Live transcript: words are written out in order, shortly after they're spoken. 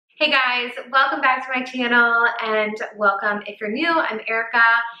Hey guys, welcome back to my channel and welcome if you're new. I'm Erica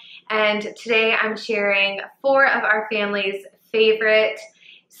and today I'm sharing 4 of our family's favorite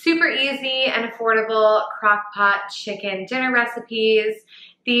super easy and affordable crock pot chicken dinner recipes.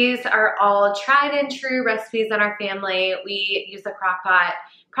 These are all tried and true recipes in our family. We use the crock pot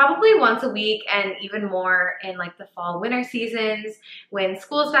probably once a week and even more in like the fall winter seasons when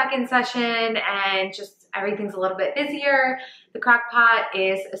school's back in session and just everything's a little bit busier. The crock pot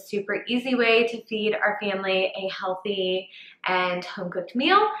is a super easy way to feed our family a healthy and home-cooked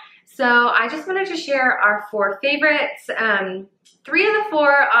meal. So I just wanted to share our 4 favorites. 3 of the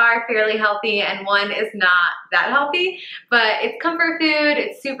 4 are fairly healthy and 1 is not that healthy, but it's comfort food,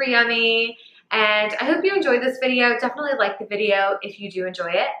 it's super yummy, and I hope you enjoyed this video. Definitely like the video if you do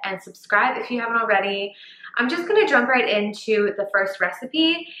enjoy it and subscribe if you haven't already. I'm just gonna jump right into the first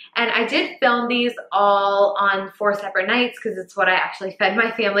recipe, and I did film these all on 4 separate nights because it's what I actually fed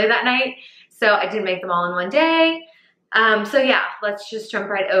my family that night, so I didn't make them all in one day. So yeah, let's just jump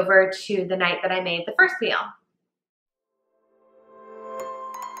right over to the night that I made the first meal.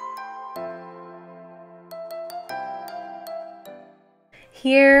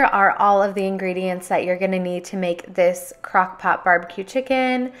 Here are all of the ingredients that you're gonna need to make this crock pot barbecue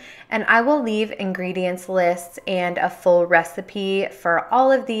chicken, and I will leave ingredients lists and a full recipe for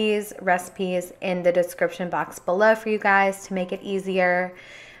all of these recipes in the description box below for you guys to make it easier.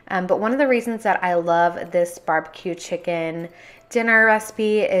 But one of the reasons that I love this barbecue chicken dinner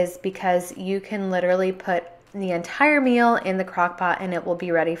recipe is because you can literally put the entire meal in the crock pot and it will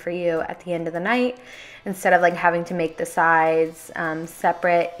be ready for you at the end of the night. Instead of like having to make the sides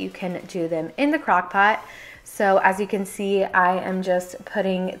separate, you can do them in the crock pot. So as you can see, I am just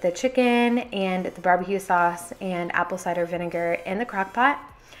putting the chicken and the barbecue sauce and apple cider vinegar in the crock pot.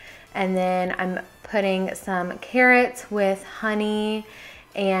 And then I'm putting some carrots with honey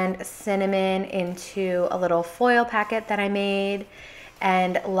and cinnamon into a little foil packet that I made.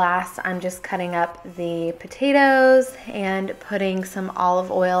 And last, I'm just cutting up the potatoes and putting some olive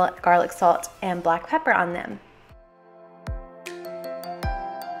oil, garlic salt, and black pepper on them.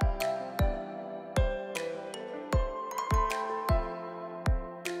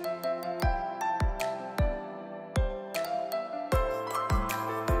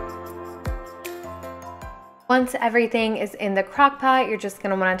 Once everything is in the crock pot, you're just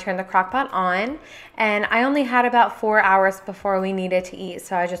gonna wanna turn the crock pot on. And I only had about 4 hours before we needed to eat,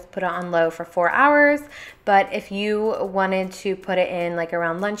 so I just put it on low for 4 hours. But if you wanted to put it in like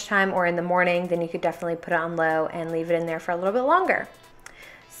around lunchtime or in the morning, then you could definitely put it on low and leave it in there for a little bit longer.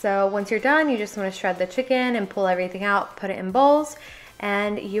 So once you're done, you just wanna shred the chicken and pull everything out, put it in bowls,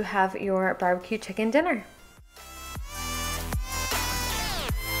 and you have your barbecue chicken dinner.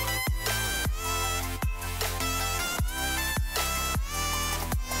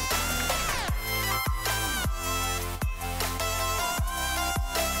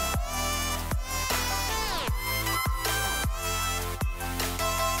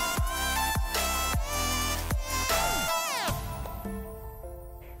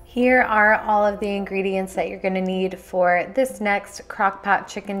 Here are all of the ingredients that you're gonna need for this next crock pot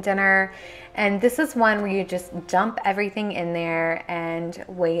chicken dinner. And this is one where you just dump everything in there and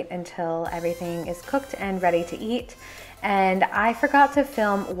wait until everything is cooked and ready to eat. And I forgot to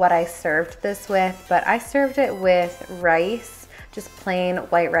film what I served this with, but I served it with rice, just plain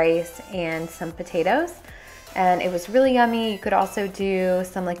white rice and some potatoes. And it was really yummy. You could also do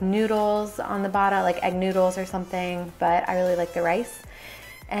some like noodles on the bottom, like egg noodles or something, but I really like the rice.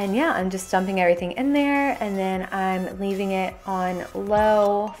 And yeah, I'm just dumping everything in there and then I'm leaving it on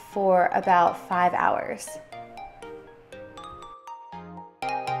low for about 5 hours.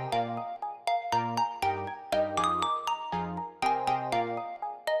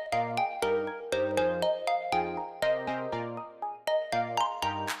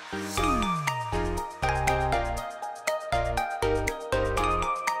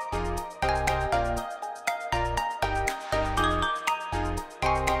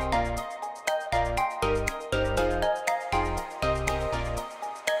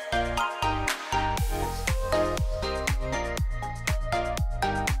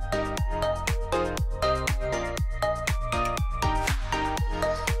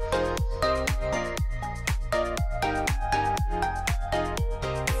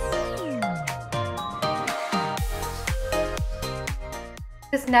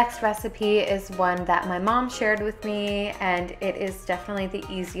 This next recipe is one that my mom shared with me, and it is definitely the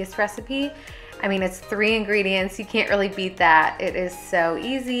easiest recipe. I mean, it's 3 ingredients. You can't really beat that. It is so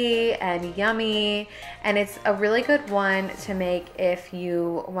easy and yummy, and it's a really good one to make if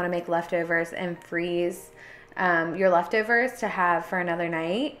you want to make leftovers and freeze your leftovers to have for another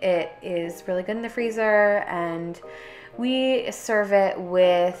night. It is really good in the freezer, and we serve it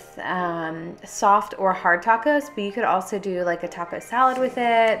with soft or hard tacos, but you could also do like a taco salad with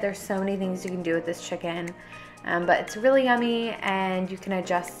it. There's so many things you can do with this chicken, but it's really yummy, and you can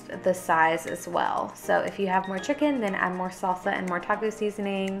adjust the size as well. So if you have more chicken, then add more salsa and more taco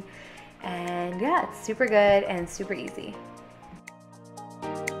seasoning. And yeah, it's super good and super easy.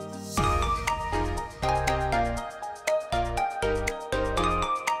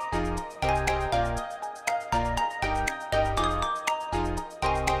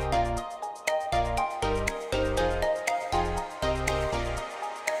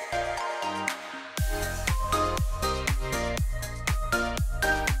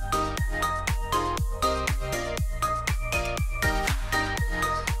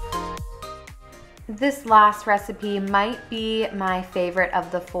 This last recipe might be my favorite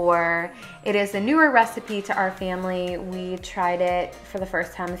of the four. It is a newer recipe to our family. We tried it for the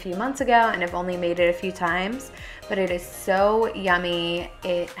first time a few months ago and have only made it a few times, but it is so yummy.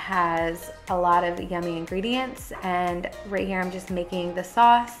 It has a lot of yummy ingredients, and right here I'm just making the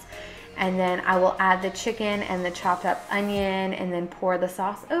sauce, and then I will add the chicken and the chopped up onion and then pour the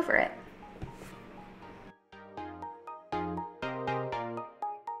sauce over it.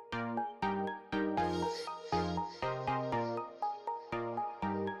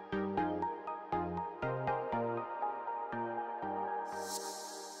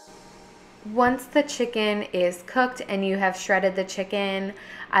 Once the chicken is cooked and you have shredded the chicken,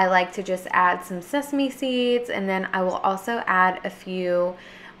 I like to just add some sesame seeds, and then I will also add a few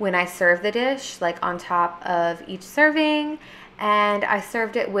when I serve the dish, like on top of each serving. And I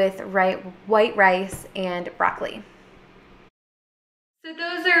served it with white rice and broccoli. So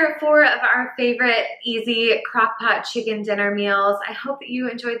those are four of our favorite easy crock pot chicken dinner meals. I hope that you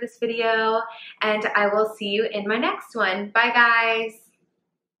enjoyed this video, and I will see you in my next one. Bye guys.